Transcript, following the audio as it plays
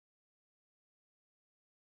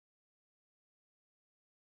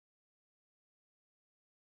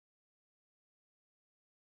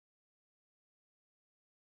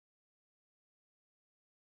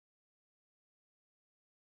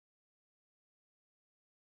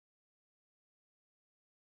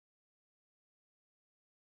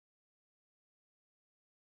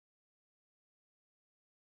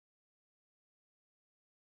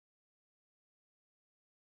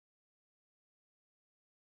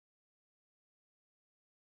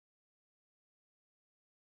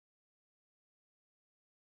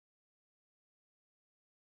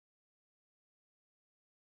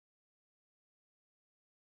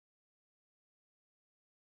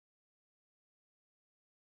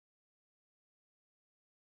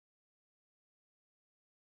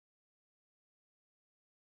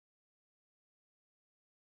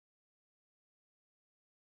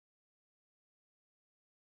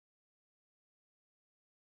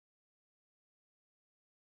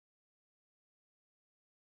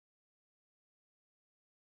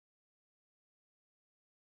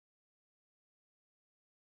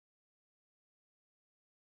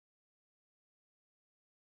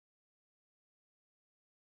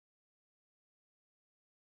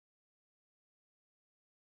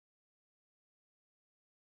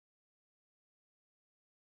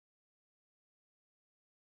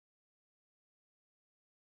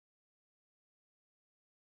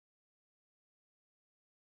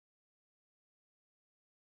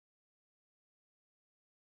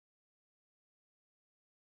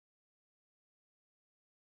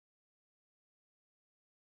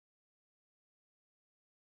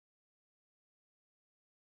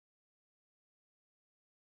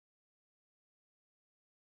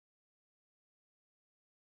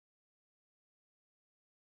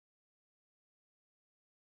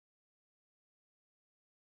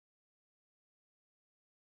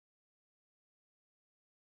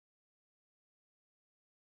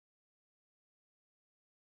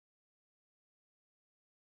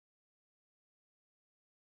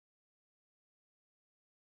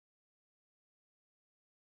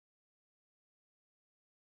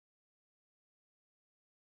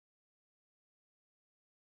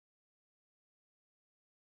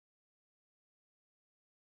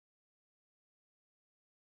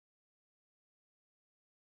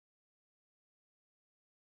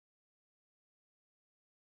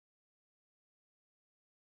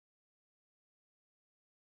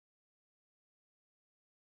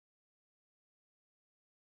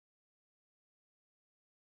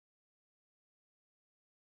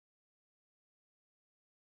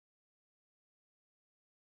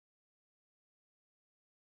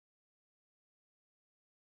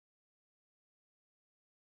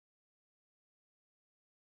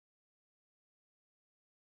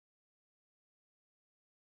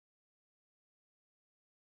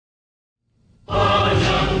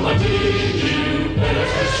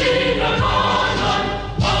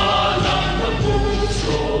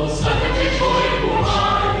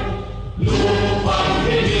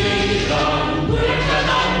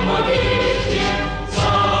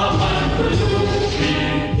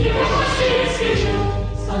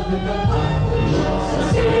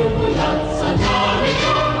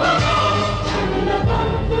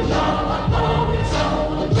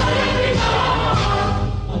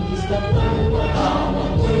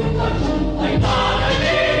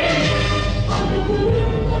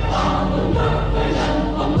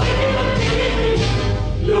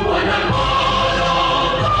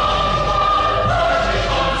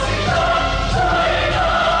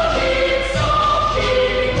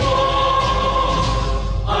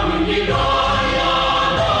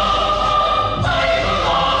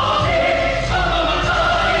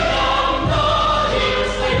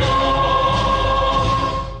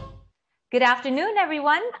Good afternoon,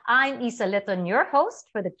 everyone. I'm Isa Litton, your host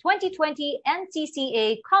for the 2020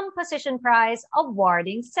 NCCA Composition Prize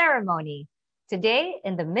awarding ceremony. Today,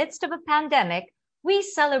 in the midst of a pandemic, we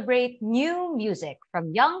celebrate new music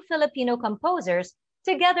from young Filipino composers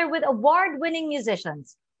together with award-winning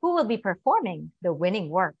musicians who will be performing the winning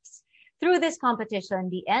works. Through this competition,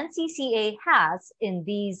 the NCCA has, in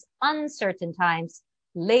these uncertain times,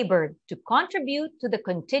 labored to contribute to the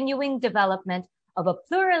continuing development of a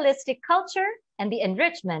pluralistic culture and the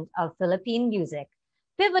enrichment of Philippine music.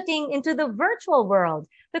 Pivoting into the virtual world,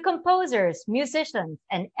 the composers, musicians,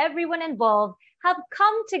 and everyone involved have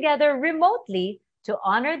come together remotely to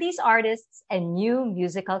honor these artists and new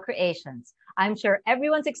musical creations. I'm sure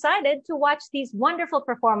everyone's excited to watch these wonderful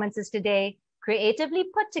performances today, creatively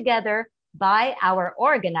put together by our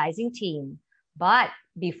organizing team. But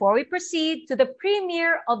before we proceed to the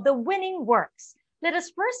premiere of the winning works, let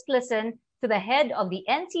us first listen to the head of the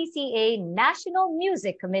NCCA National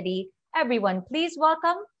Music Committee. Everyone, please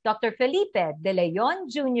welcome Dr. Felipe De Leon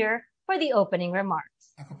Jr. for the opening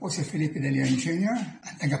remarks. Ako po si Felipe De Leon Jr.,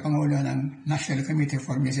 ang tagapangulo ng National Committee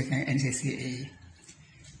for Music ng NCCA.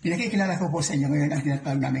 Pinakikilala ko po sa inyo ngayon ang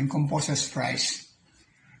tinatawag naming Composition Prize.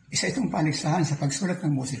 Isa itong paligsahan sa pagsulat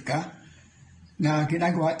ng musika na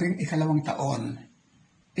ginagawa tuwing ikalawang taon.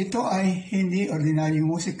 Ito ay hindi ordinaryong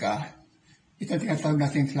musika. Ito ang tinatawag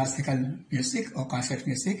natin classical music o concert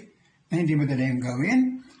music na hindi madaling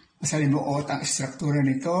gawin. Masalimuot ang struktura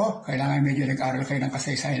nito. Kailangan medyo nag-aral kayo ng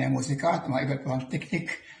kasaysayan ng musika at mga iba pang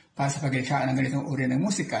teknik para sa paglikha ng ganitong uri ng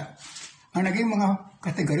musika. Ang naging mga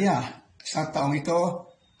kategorya sa taong ito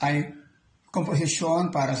ay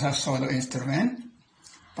komposisyon para sa solo instrument,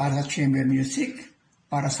 para sa chamber music,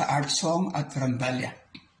 para sa art song at rondalla.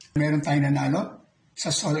 Meron tayong nanalo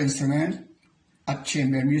sa solo instrument, at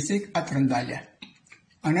chamber music at rondalla.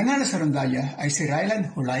 Ang nanalo sa rondalla ay si Raylan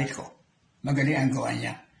Julayco. Magaling ang gawa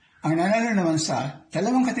niya. Ang nanalo naman sa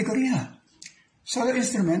dalawang kategorya, solo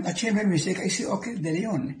instrument at chamber music ay si Okir de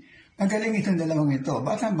Leon. Magaling itong dalawang ito.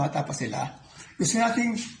 Batang-bata pa sila. Gusto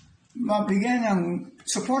nating mabigyan ng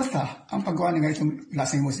suporta ang paggawa ng ganitong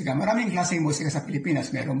klaseng musika. Maraming klaseng musika sa Pilipinas.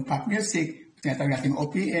 Merong pop music, tinatawag nating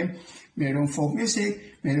OPM, merong folk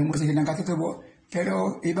music, merong musika ng katutubo.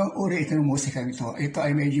 Pero ibang uri ito ng musika nito. Ito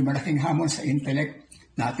ay medyo malaking hamon sa intellect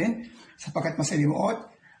natin sapagkat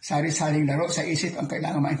masalimuot, sari-saring laro sa isip ang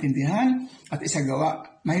kailangan maintindihan at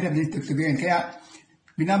isagawa. Mahirap din tugtugin. Kaya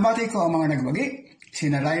binabati ko ang mga nagwagi,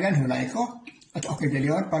 sina Raylan Julayco at Okir de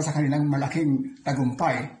Leon para sa kanilang malaking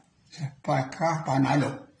tagumpay sa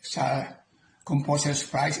pagkapanalo sa Composition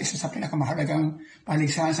Prize, isa sa pinakamahalagang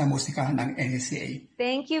paligsahan sa musika ng NCCA.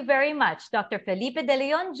 Thank you very much, Dr. Felipe De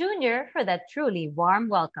Leon Jr. for that truly warm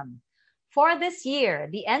welcome. For this year,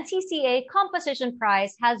 the NCCA Composition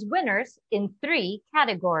Prize has winners in 3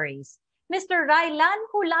 categories. Mr. Raylan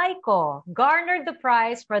Julayco garnered the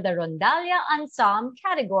prize for the Rondalla Ensemble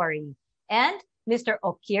category, and Mr.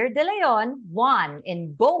 Okir de Leon won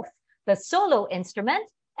in both the solo instrument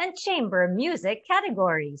and chamber music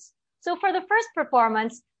categories. So for the first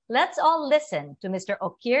performance, let's all listen to Mr.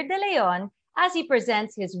 Okir de Leon as he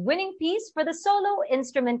presents his winning piece for the solo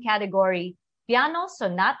instrument category, Piano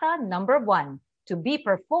Sonata No. 1, to be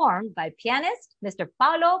performed by pianist Mr.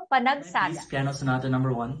 Paolo Panagsagan. Piano Sonata No.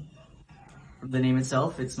 1. From the name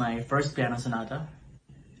itself, it's my first piano sonata.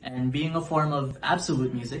 And being a form of absolute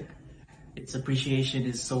music, its appreciation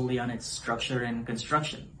is solely on its structure and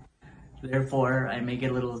construction. Therefore, I may get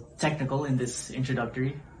a little technical in this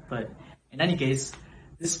introductory. But in any case,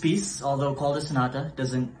 this piece, although called a sonata,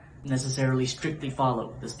 doesn't necessarily strictly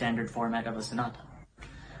follow the standard format of a sonata.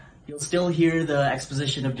 You'll still hear the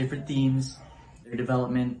exposition of different themes, their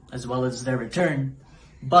development, as well as their return,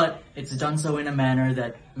 but it's done so in a manner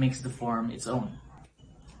that makes the form its own.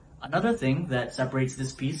 Another thing that separates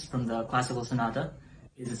this piece from the classical sonata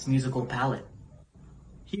is its musical palette.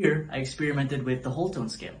 Here, I experimented with the whole tone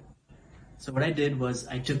scale. So what I did was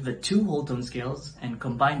I took the two whole tone scales and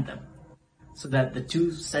combined them so that the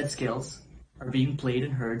two said scales are being played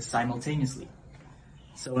and heard simultaneously.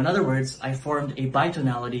 So in other words, I formed a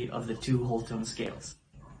bitonality of the two whole tone scales.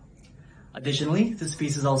 Additionally, this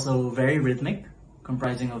piece is also very rhythmic,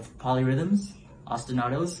 comprising of polyrhythms,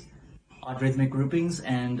 ostinatos, odd rhythmic groupings,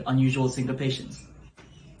 and unusual syncopations.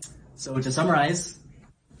 So to summarize,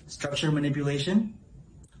 structure manipulation,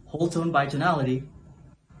 whole tone bitonality,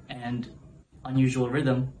 and unusual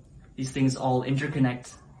rhythm, these things all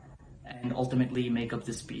interconnect and ultimately make up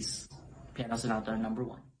this piece, Piano Sonata Number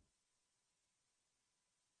 1.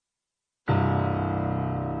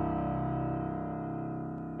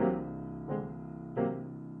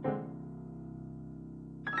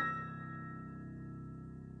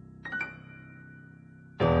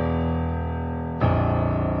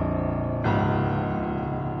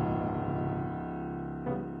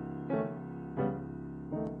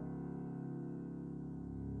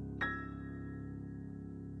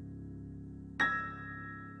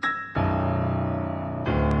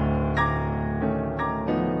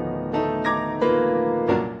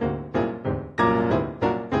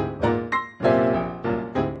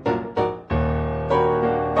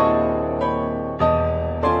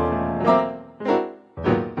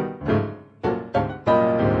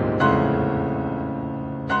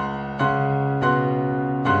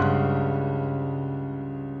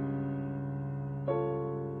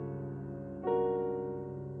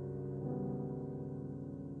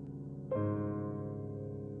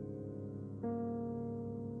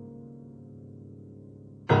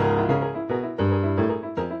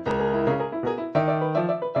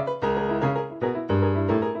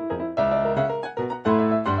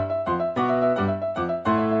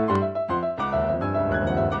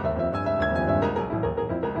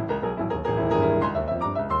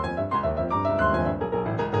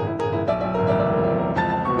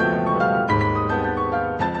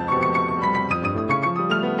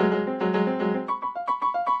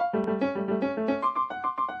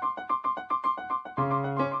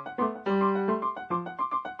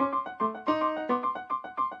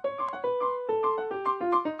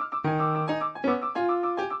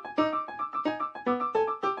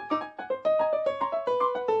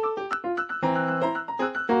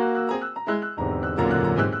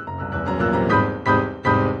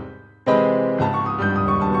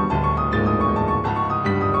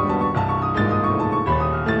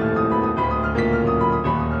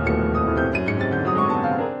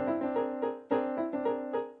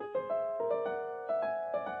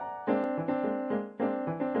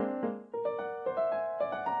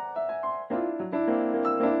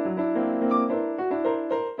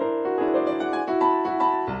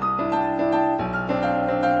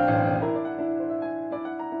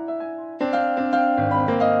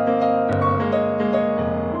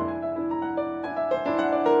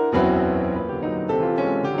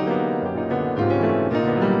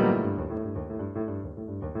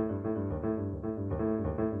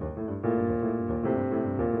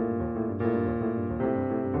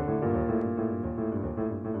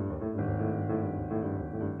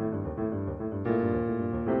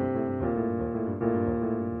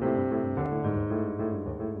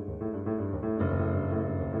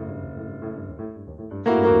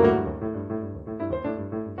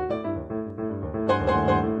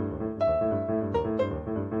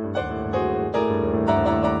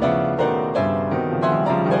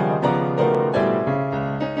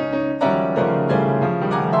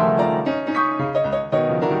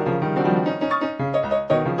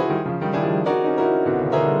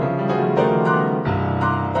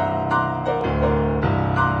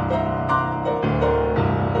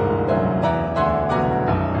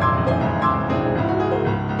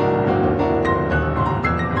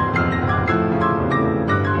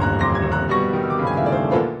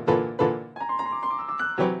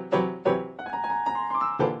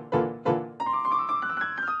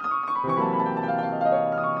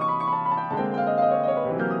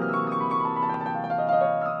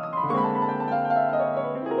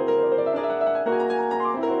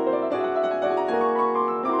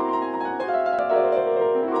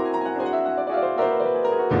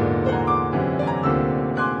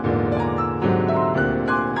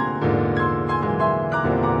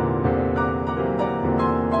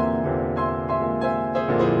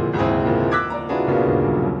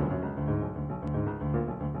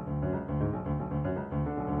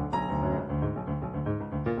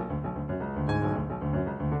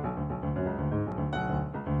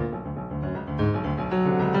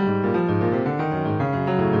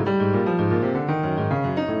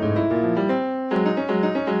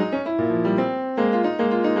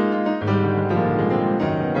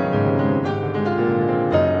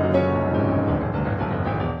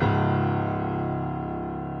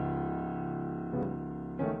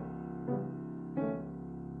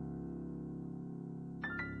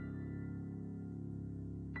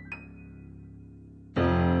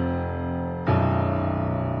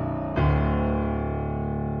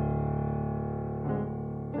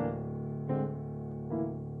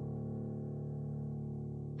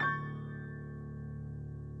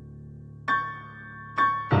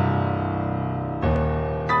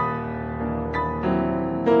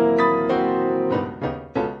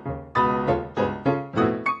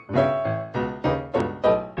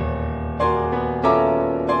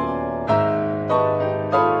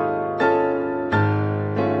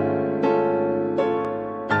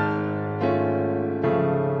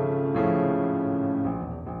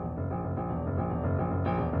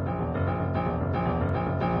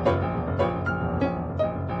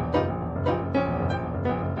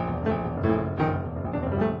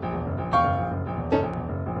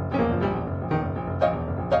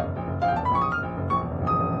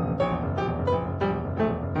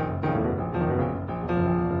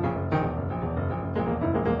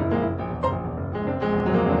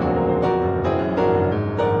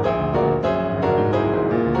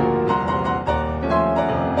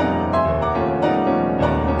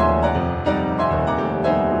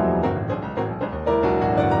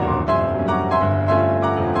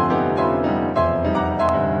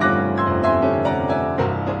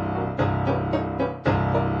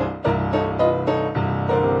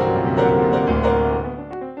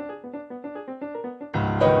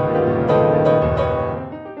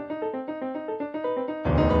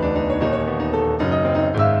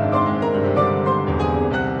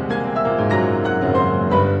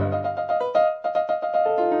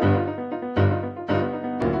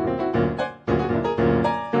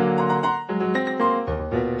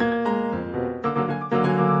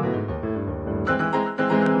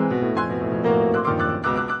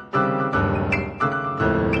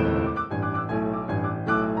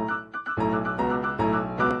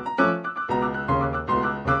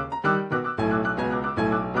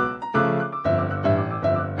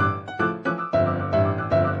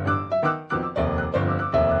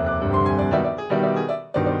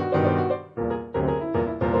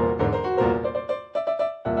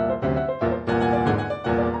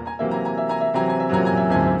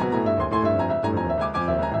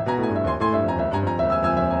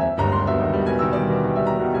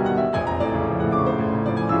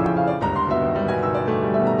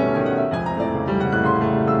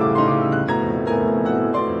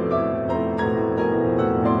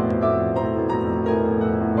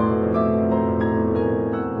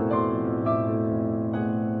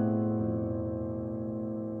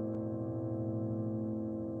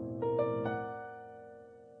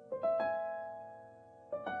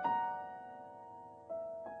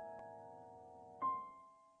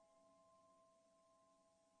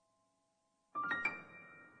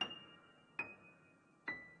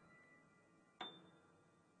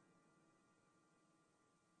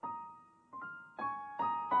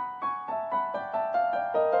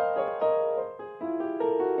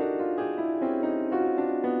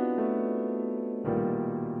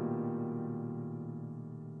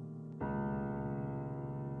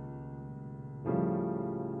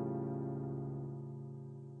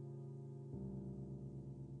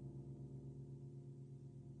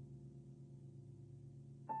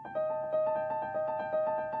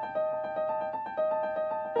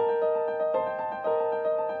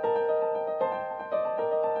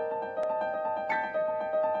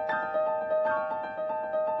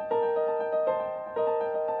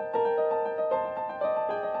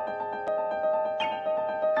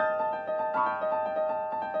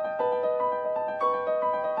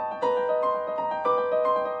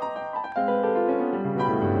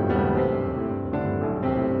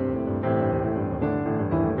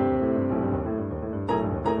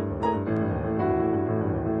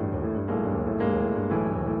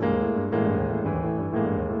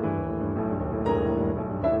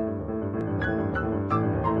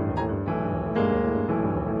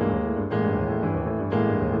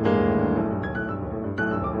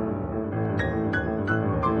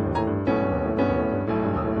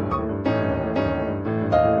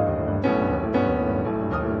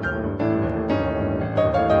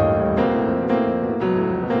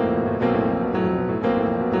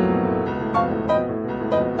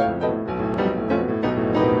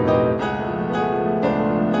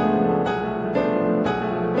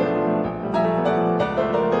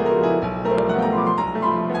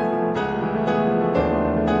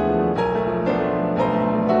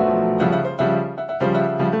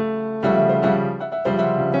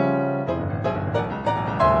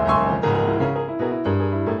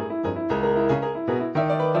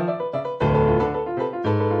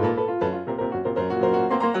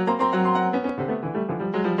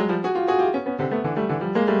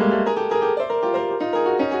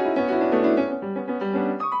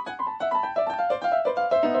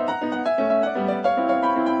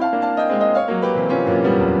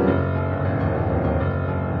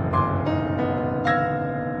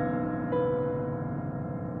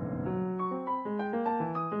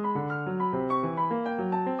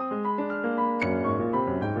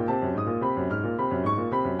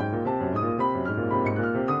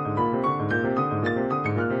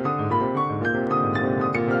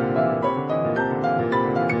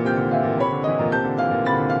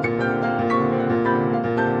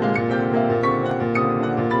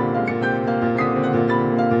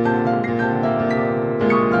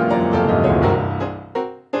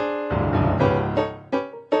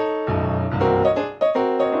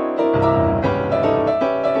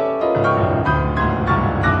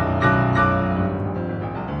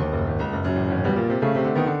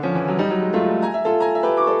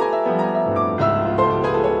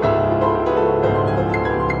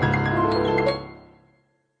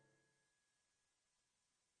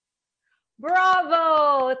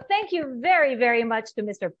 very much to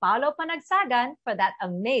Mr. Paolo Panagsagan for that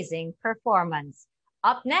amazing performance.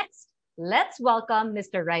 Up next, let's welcome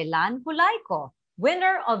Mr. Raylan Julayco,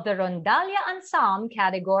 winner of the Rondalla Ensemble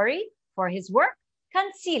category for his work,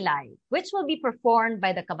 Silay, which will be performed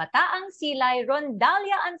by the Kabataang Silay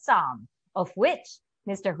Rondalla Ensemble, of which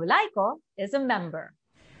Mr. Julayco is a member.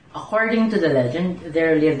 According to the legend,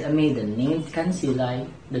 there lived a maiden named Silay,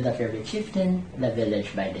 the daughter of a chieftain, the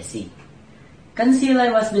village by the sea.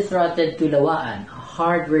 Silay was betrothed to Lawaan, a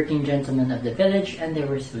hard-working gentleman of the village, and they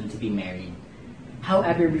were soon to be married.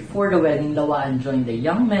 However, before the wedding, Lawaan joined the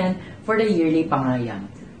young man for the yearly pangayam,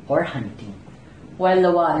 or hunting. While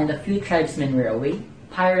Lawaan and a few tribesmen were away,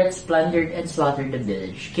 pirates plundered and slaughtered the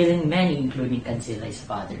village, killing many, including Silay's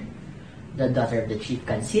father. The daughter of the chief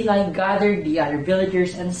Silay gathered the other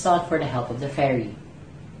villagers and sought for the help of the fairy.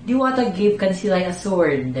 Diwata gave Silay a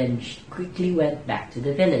sword, then she quickly went back to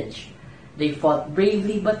the village. They fought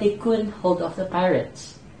bravely, but they couldn't hold off the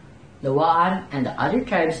pirates. Lawaan and the other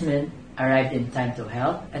tribesmen arrived in time to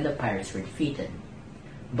help, and the pirates were defeated.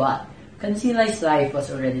 But Silay's life was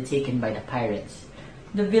already taken by the pirates.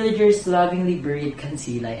 The villagers lovingly buried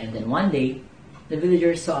Silay, and then one day, the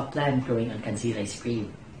villagers saw a plant growing on Silay's grave.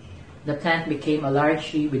 The plant became a large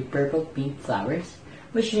tree with purple-pink flowers,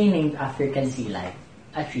 which they named after Silay,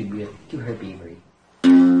 a tribute to her bravery.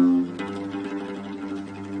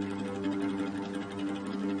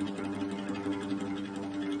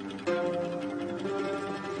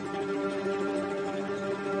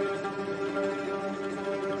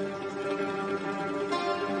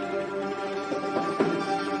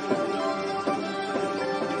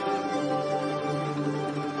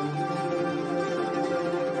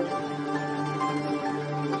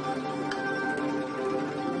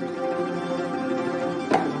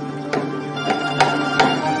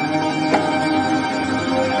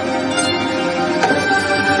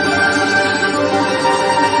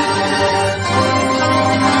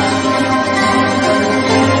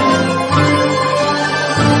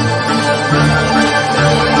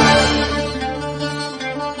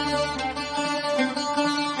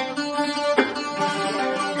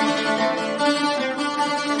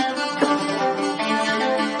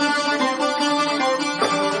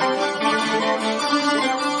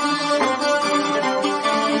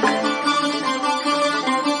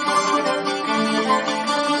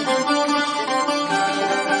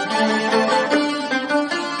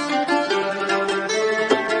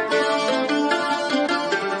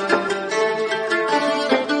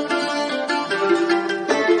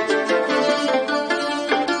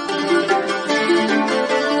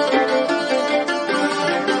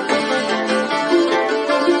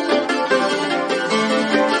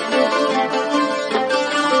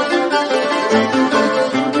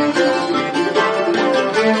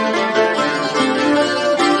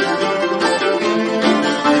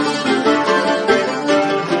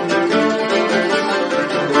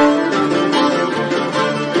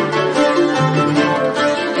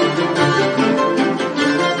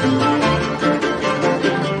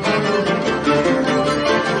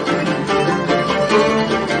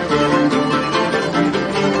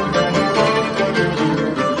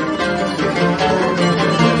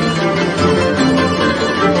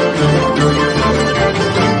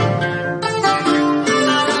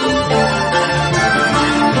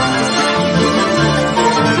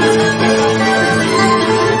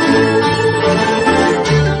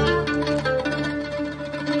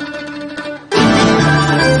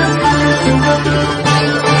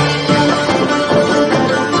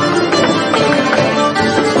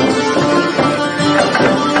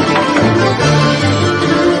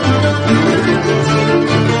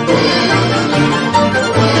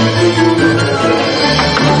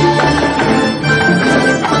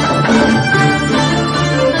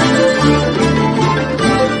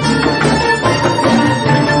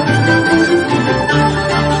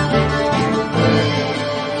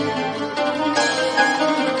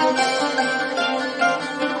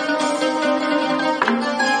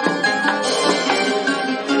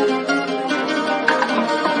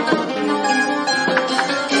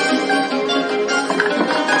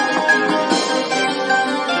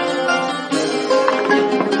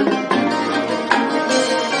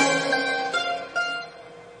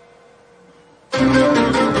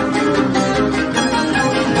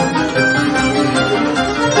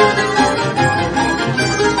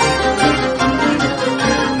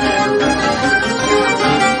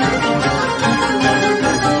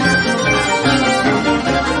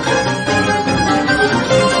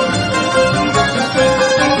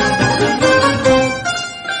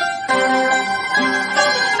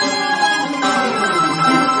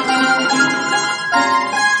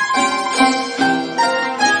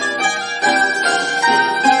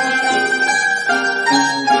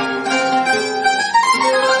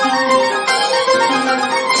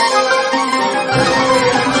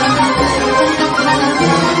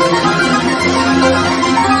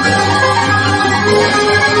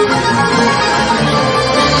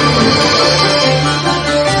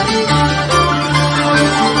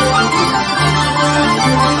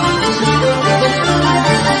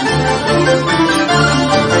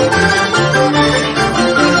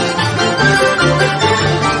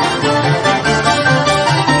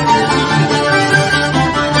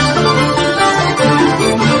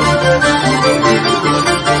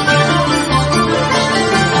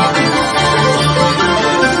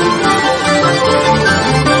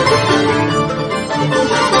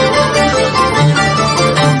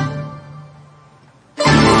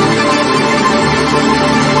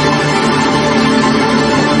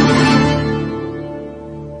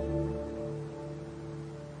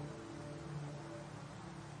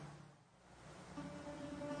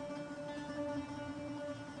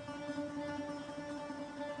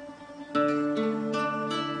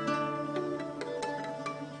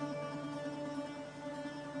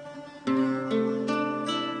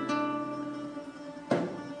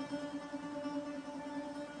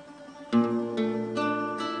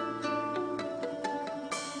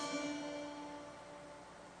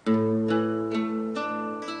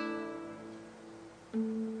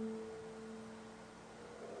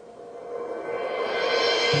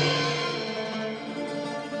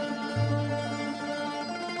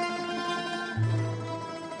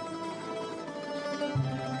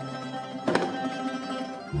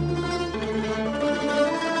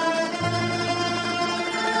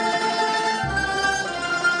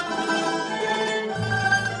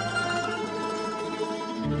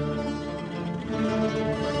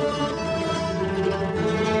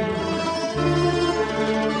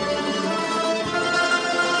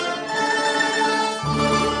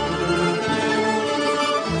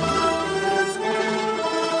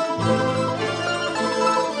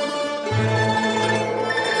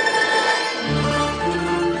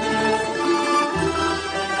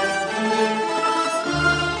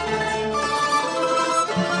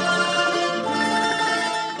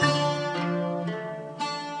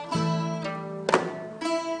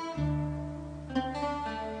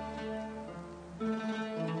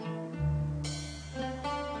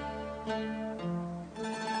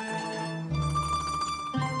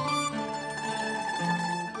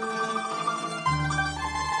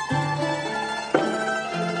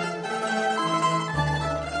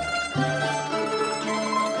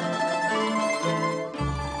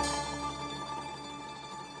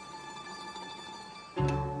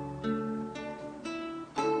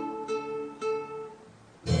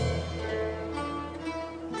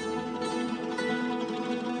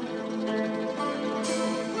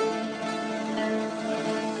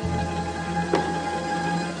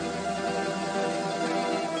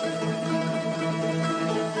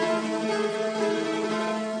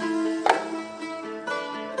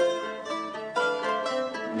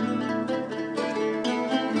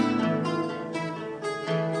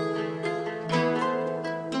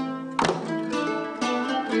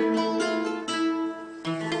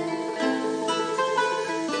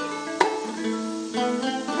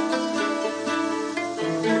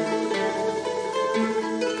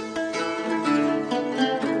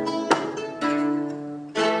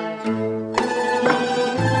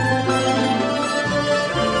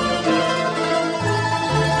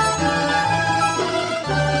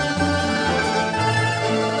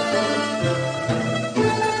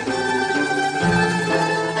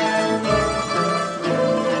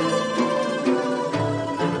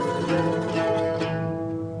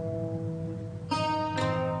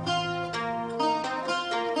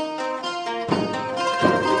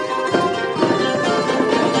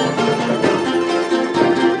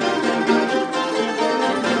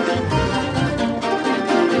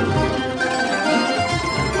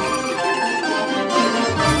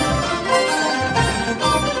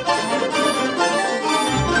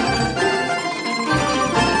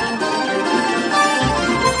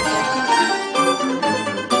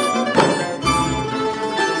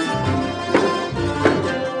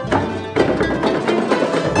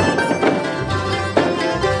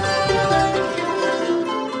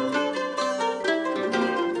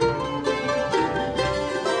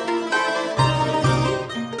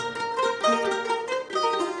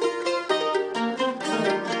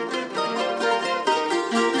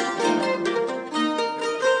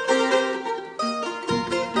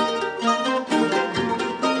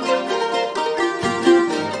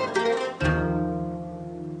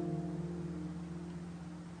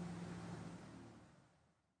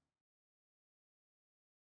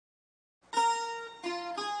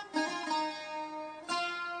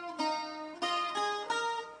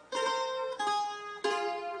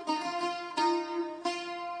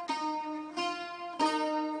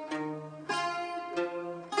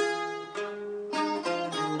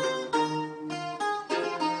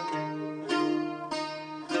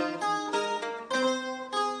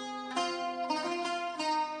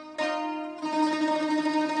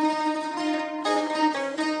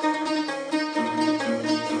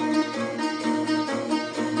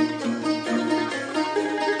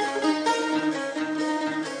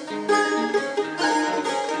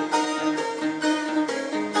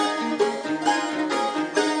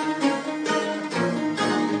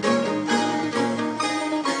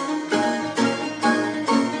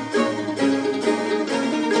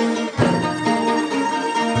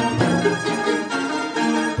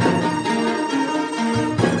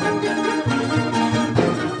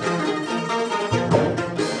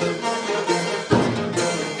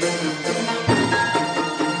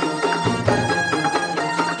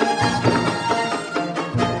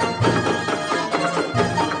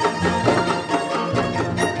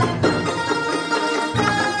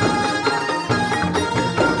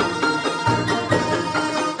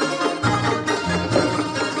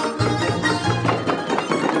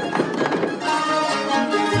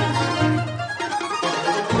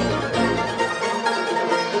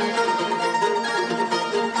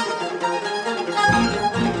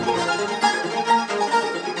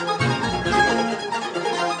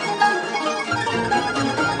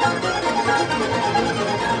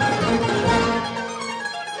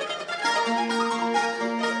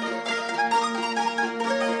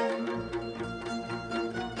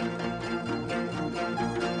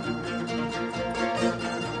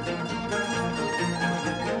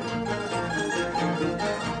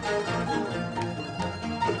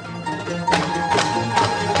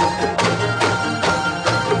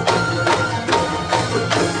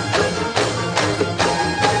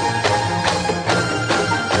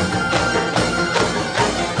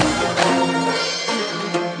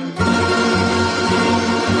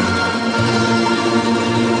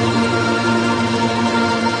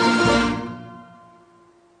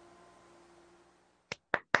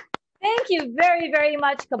 you very, very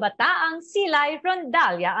much, Kabataang Silay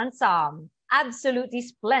Rondalla Ensemble. Absolutely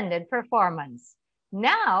splendid performance.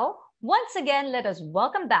 Now, once again, let us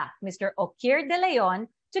welcome back Mr. Okir de Leon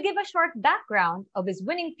to give a short background of his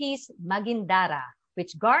winning piece, Magindara,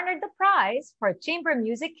 which garnered the prize for chamber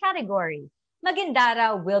music category.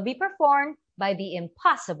 Magindara will be performed by the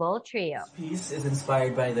Impossible Trio. This piece is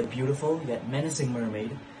inspired by the beautiful yet menacing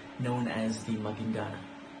mermaid known as the Magindara.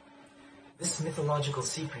 This mythological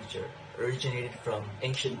sea creature originated from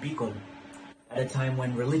ancient Bicol at a time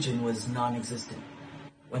when religion was non-existent,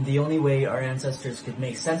 when the only way our ancestors could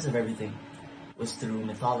make sense of everything was through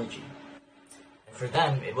mythology. And for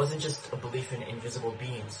them, it wasn't just a belief in invisible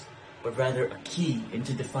beings, but rather a key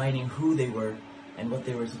into defining who they were and what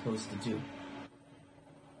they were supposed to do.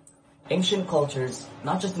 Ancient cultures,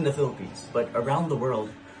 not just in the Philippines, but around the world,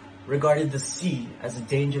 regarded the sea as a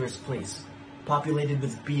dangerous place, populated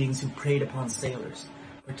with beings who preyed upon sailors,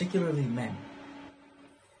 particularly men.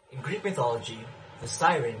 In Greek mythology, the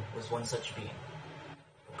siren was one such being,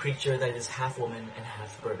 a creature that is half woman and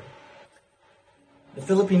half bird. The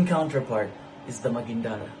Philippine counterpart is the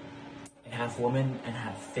Magindara, a half woman and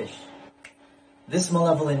half fish. This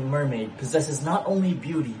malevolent mermaid possesses not only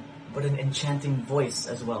beauty, but an enchanting voice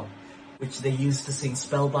as well, which they use to sing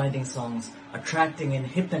spellbinding songs, attracting and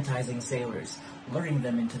hypnotizing sailors, luring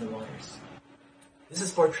them into the waters. This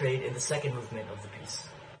is portrayed in the second movement of the piece,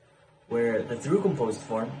 where the through-composed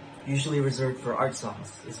form, usually reserved for art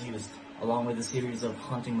songs, is used, along with a series of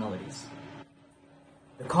haunting melodies.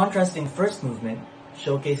 The contrasting first movement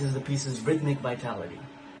showcases the piece's rhythmic vitality,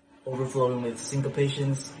 overflowing with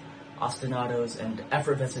syncopations, ostinatos, and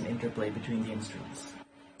effervescent interplay between the instruments.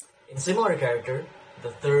 In similar character,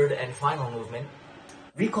 the third and final movement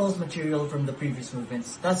recalls material from the previous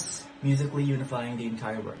movements, thus musically unifying the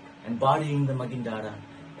entire work, embodying the Magindara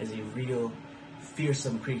as a real,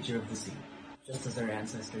 fearsome creature of the sea, just as our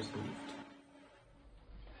ancestors believed.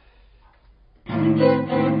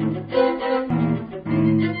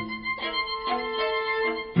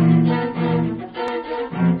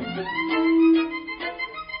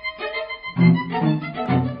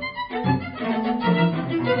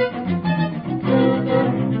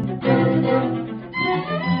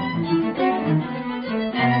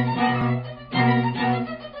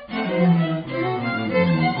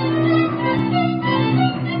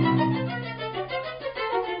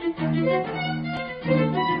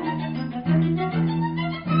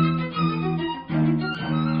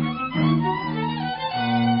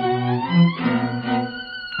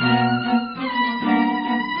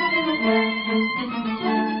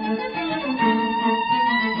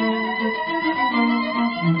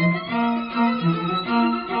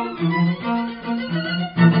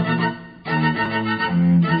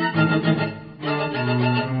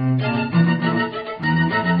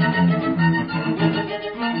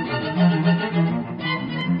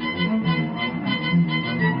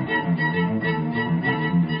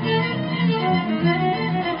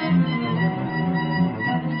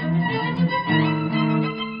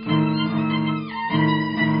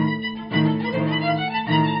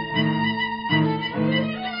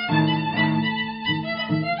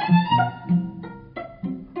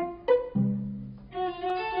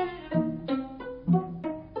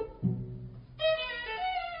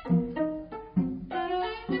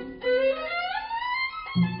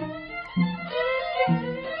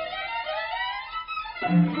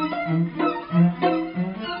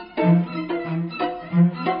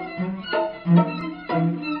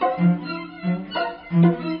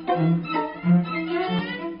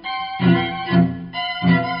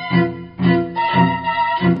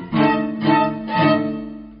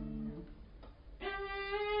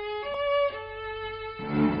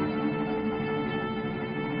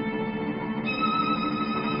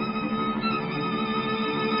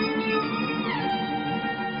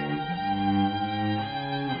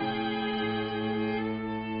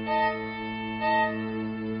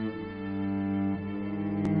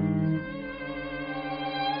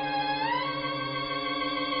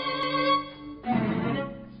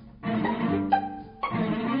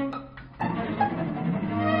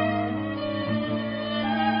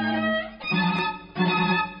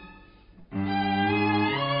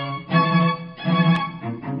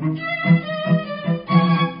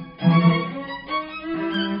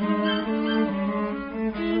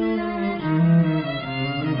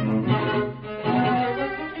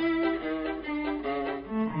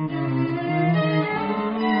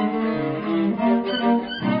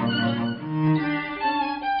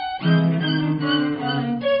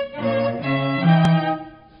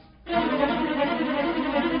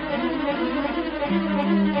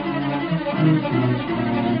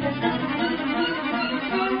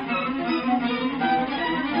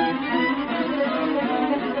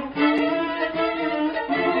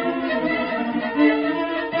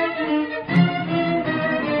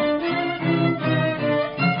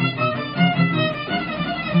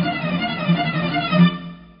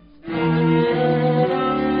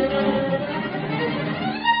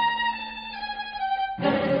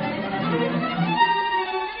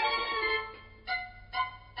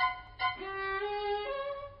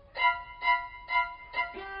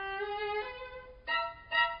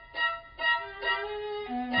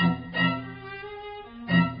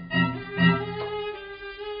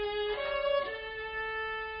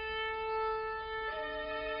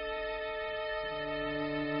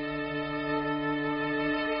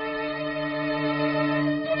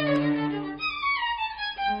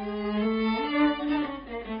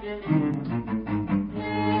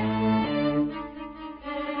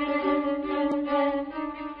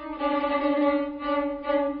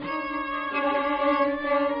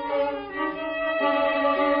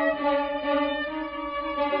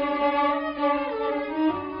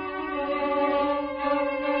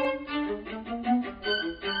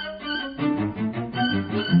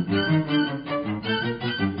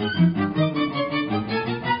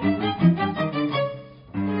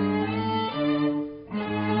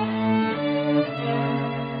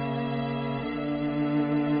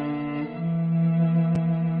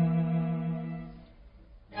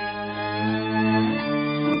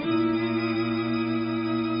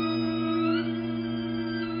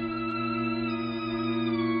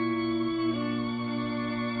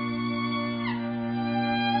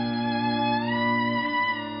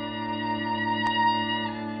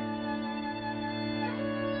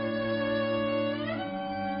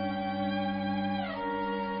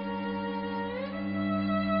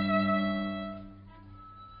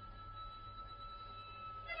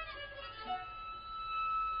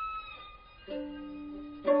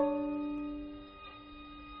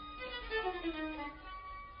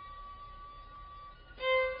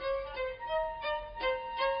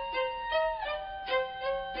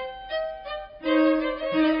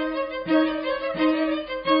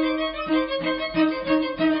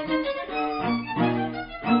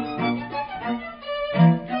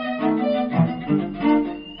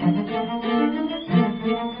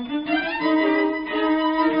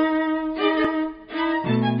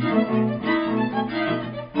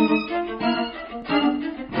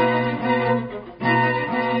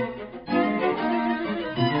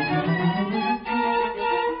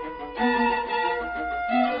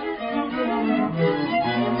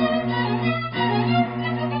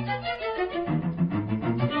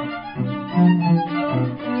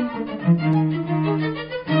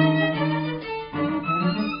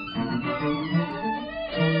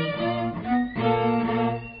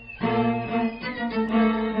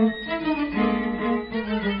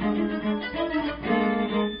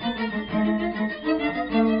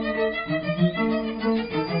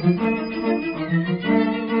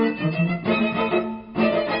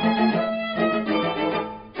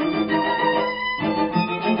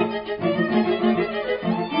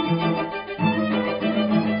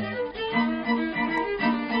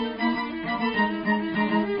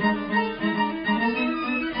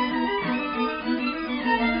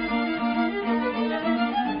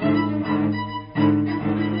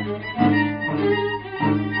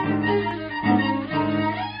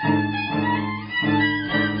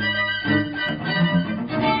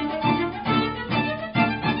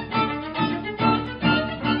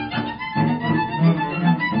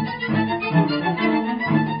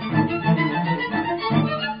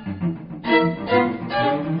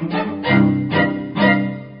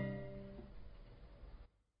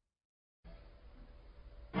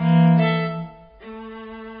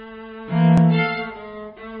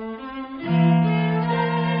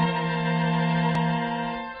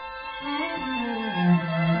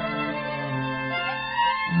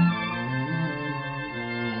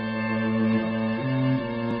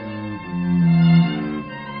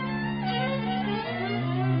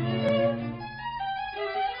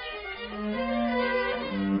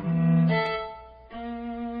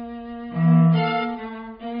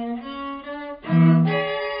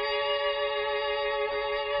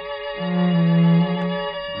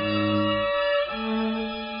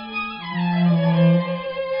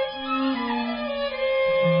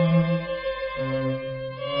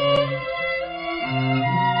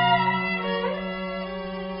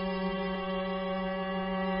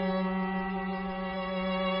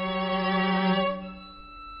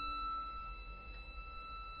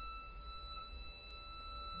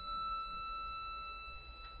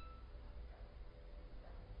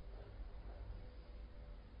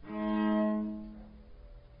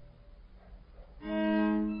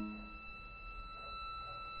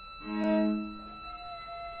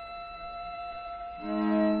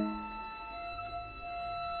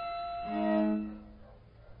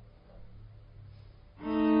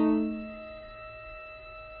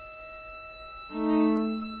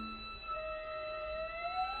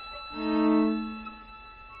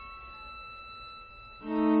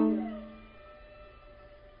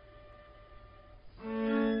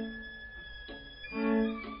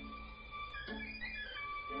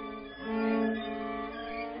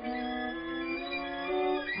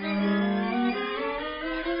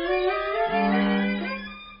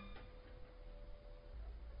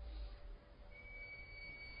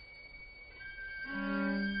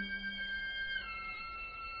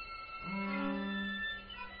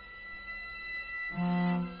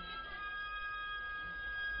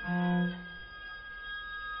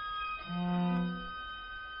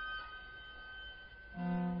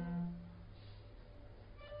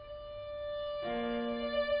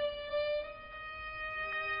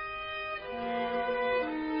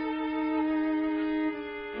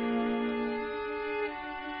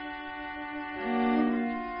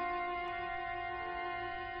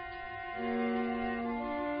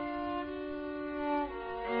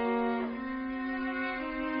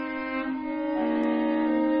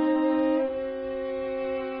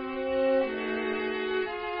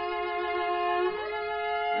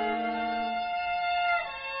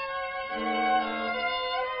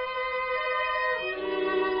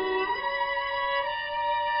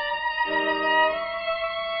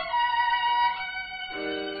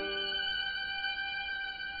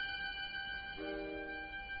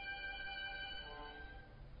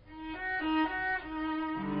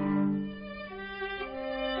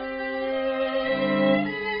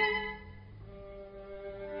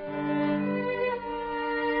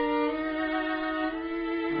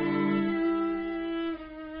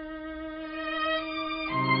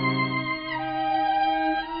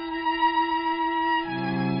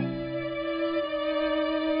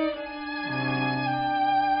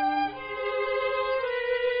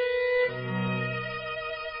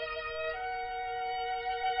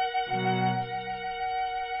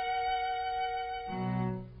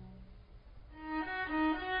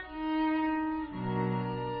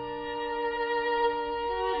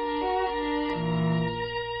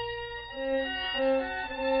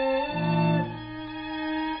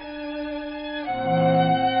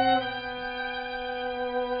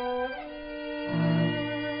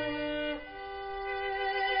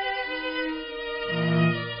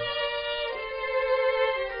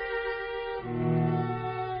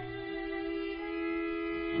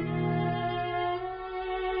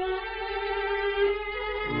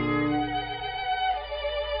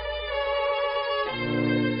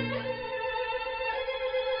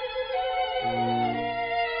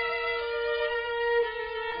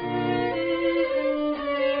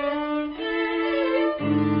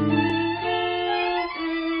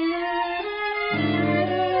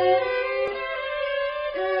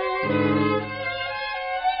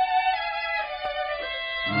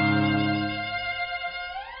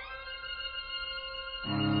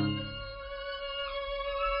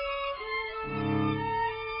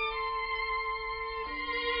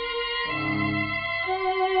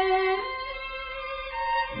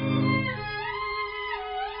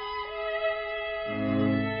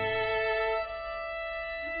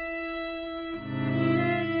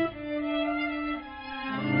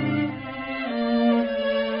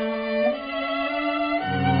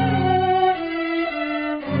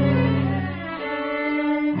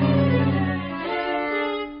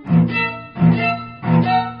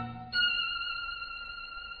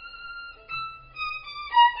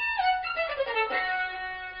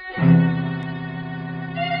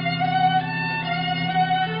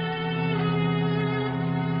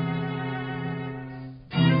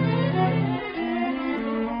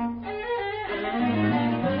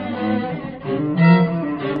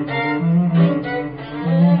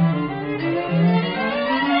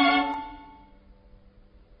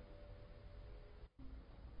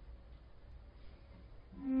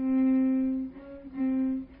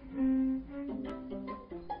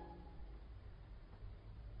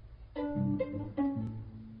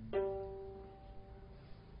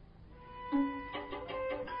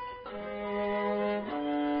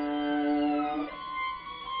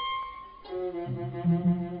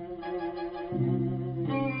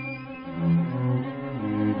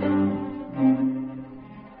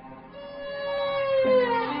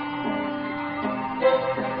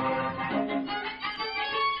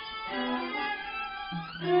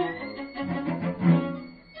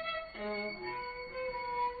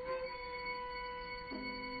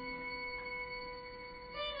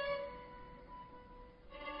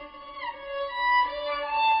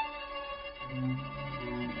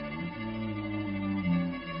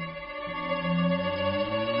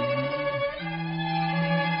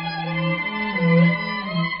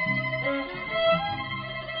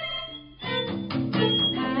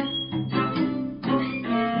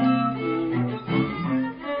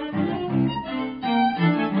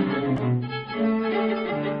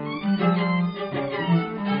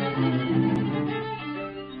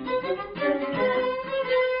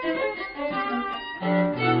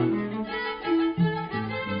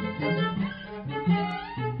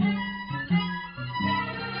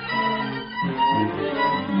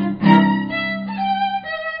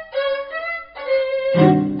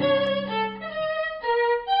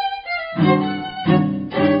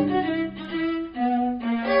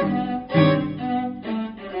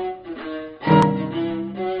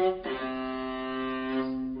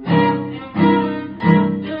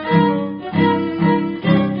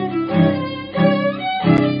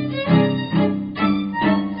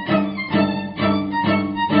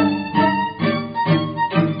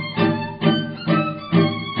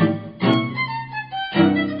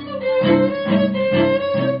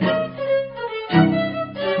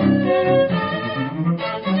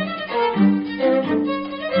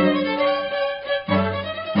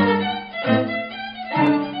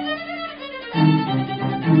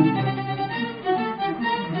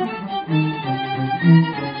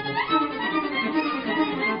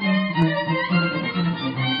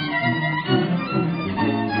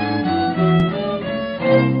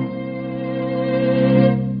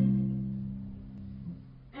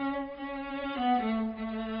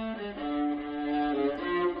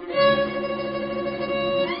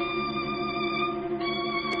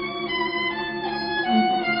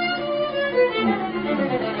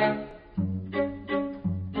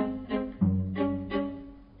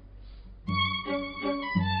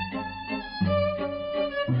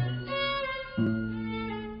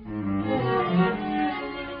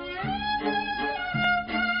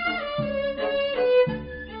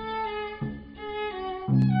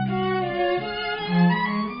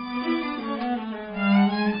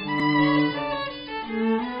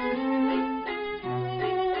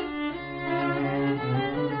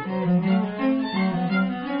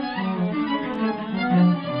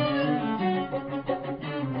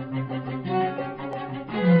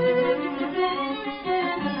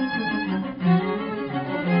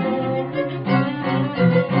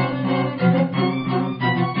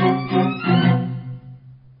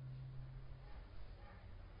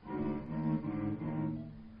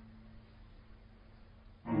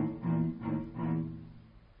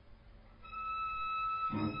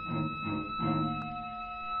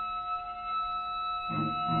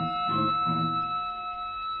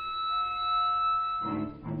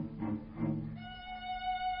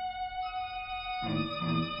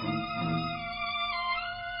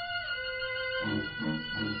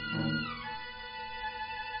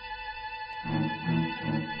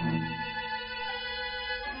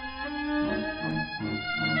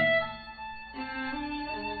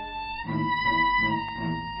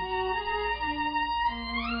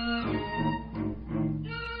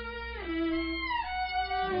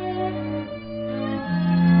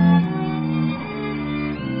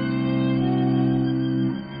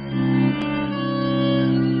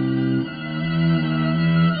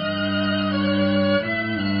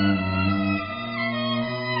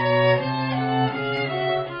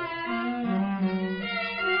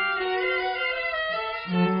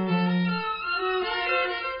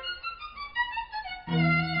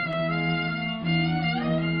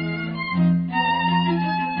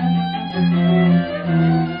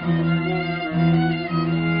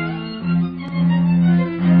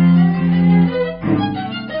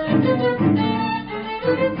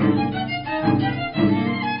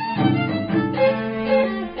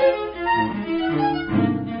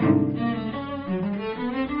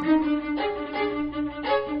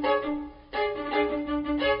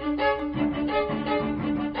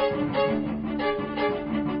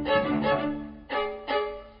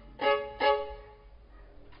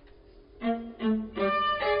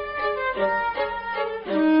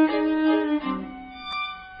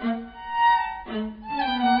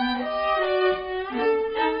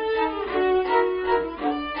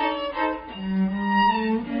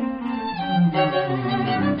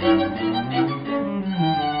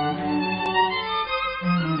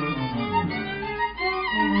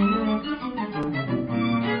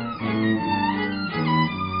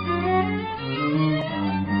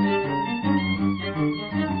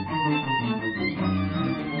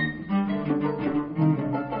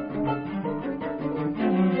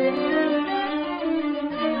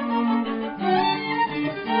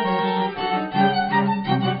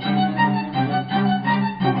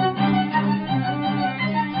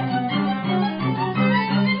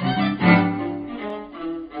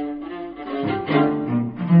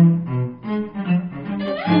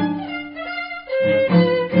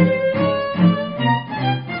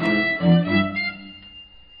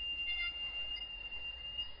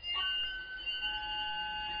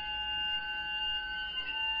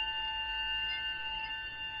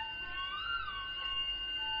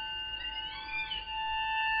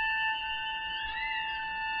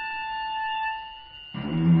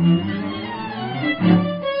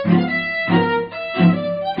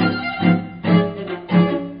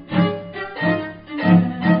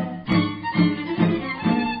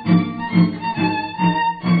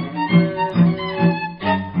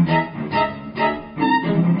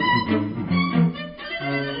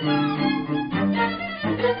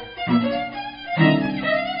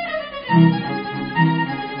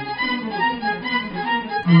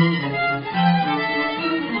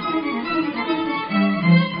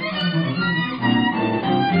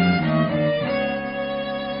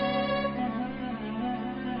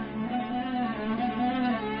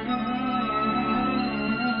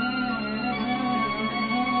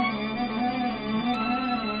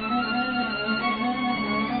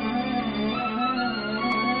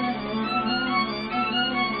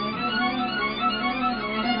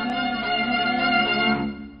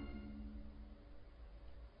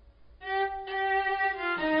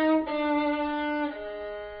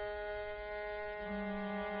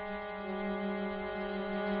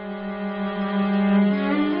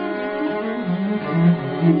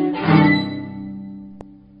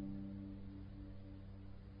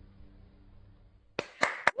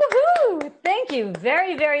 Woohoo! Thank you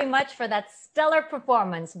very, very much for that stellar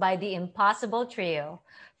performance by the Impossible Trio.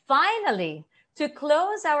 Finally, to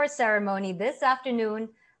close our ceremony this afternoon,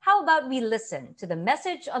 how about we listen to the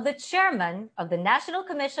message of the chairman of the National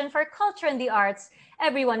Commission for Culture and the Arts.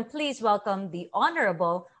 Everyone, please welcome the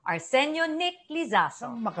Honorable Arsenio Nick Lizaso.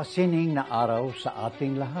 Isang makasining na araw sa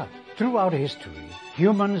ating lahat. Throughout history,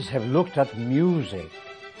 humans have looked at music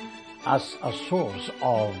as a source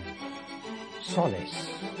of solace,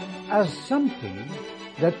 as something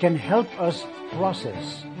that can help us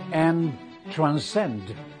process and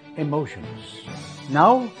transcend emotions.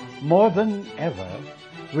 Now, more than ever,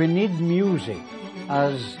 we need music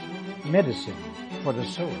as medicine for the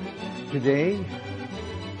soul. Today,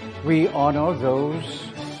 we honor those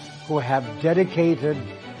who have dedicated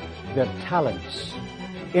their talents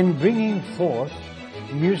in bringing forth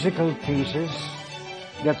musical pieces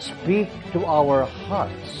that speak to our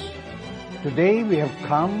hearts. Today, we have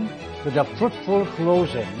come to the fruitful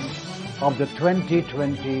closing of the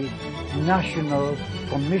 2020 National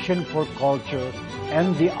Commission for Culture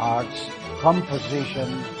and the Arts Composition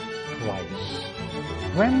Prize.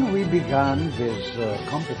 When we began this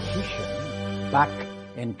competition back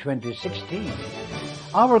in 2016,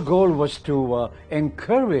 our goal was to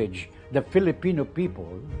encourage the Filipino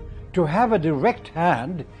people to have a direct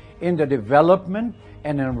hand in the development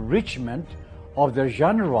and enrichment of the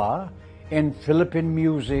genre in Philippine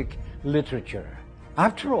music literature.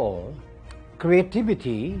 After all,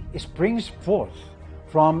 creativity springs forth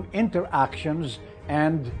from interactions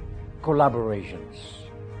and collaborations.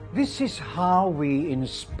 This is how we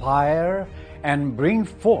inspire and bring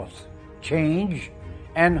forth change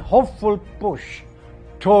and hopeful push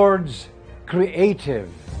towards creative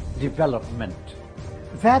development.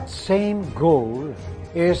 That same goal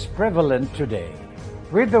is prevalent today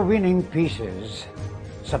with the winning pieces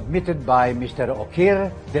submitted by Mr.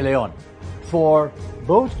 Okir de Leon for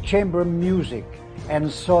both chamber music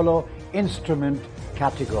and solo instrument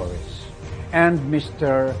categories, and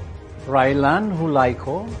Mr. Raylan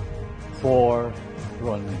Julayco for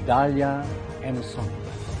Rondalla Ensemble.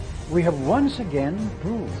 We have once again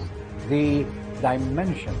proved the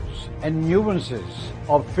dimensions and nuances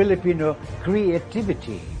of Filipino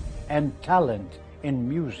creativity and talent in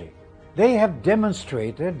music. They have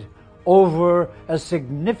demonstrated over a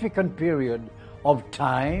significant period of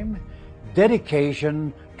time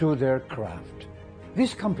dedication to their craft.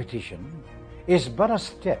 This competition is but a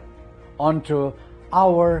step onto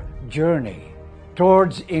our journey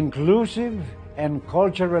towards inclusive and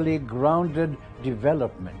culturally grounded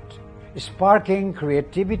development, sparking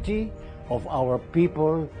creativity of our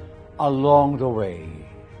people along the way.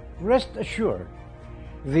 Rest assured,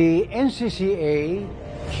 the NCCA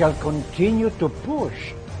shall continue to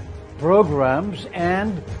push programs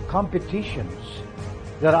and competitions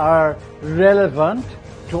that are relevant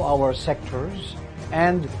to our sectors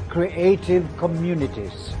and creative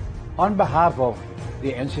communities. On behalf of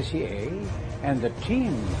the NCCA and the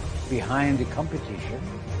team behind the competition,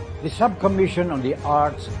 the Subcommission on the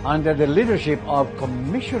Arts under the leadership of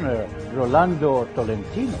Commissioner Rolando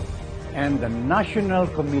Tolentino and the National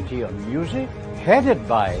Committee on Music, headed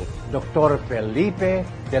by Dr. Felipe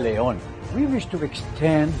de Leon, we wish to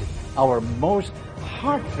extend our most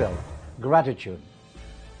heartfelt gratitude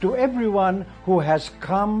to everyone who has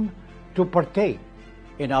come to partake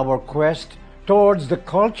in our quest towards the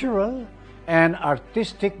cultural and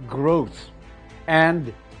artistic growth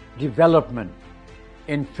and development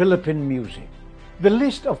in Philippine music. The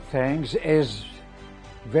list of thanks is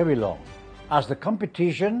very long, as the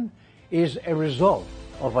competition is a result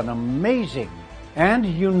of an amazing and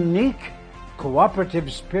unique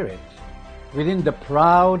cooperative spirit within the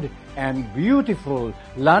proud and beautiful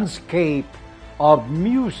landscape of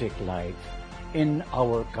music life in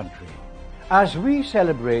our country. As we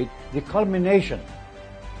celebrate the culmination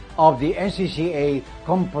of the NCCA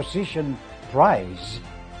Composition Prize,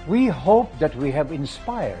 we hope that we have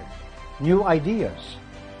inspired new ideas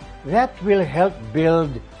that will help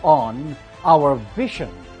build on our vision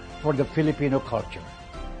for the Filipino culture,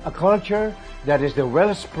 a culture that is the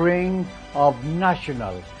wellspring of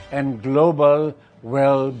national and global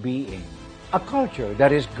well-being, a culture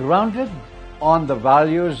that is grounded on the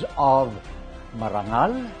values of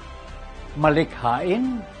marangal,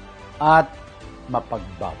 malikhain, at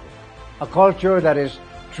mapagbago, a culture that is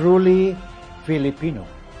truly Filipino.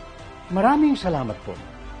 Maraming salamat po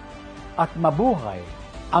at mabuhay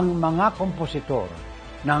ang mga kompositor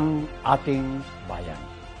ng ating bayan.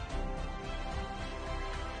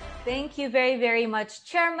 Thank you very, very much,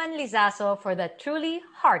 Chairman Lizaso, for that truly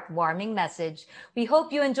heartwarming message. We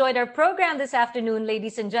hope you enjoyed our program this afternoon,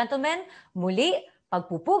 ladies and gentlemen. Muli,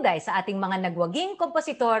 pagpupugay sa ating mga nagwaging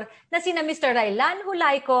kompositor na sina Mr. Raylan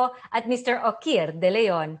Julayco at Mr. Okir de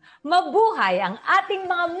Leon. Mabuhay ang ating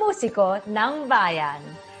mga musiko ng bayan.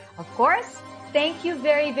 Of course, thank you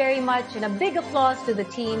very, very much and a big applause to the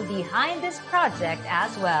team behind this project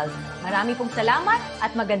as well. Marami pong salamat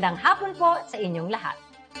at magandang hapon po sa inyong lahat.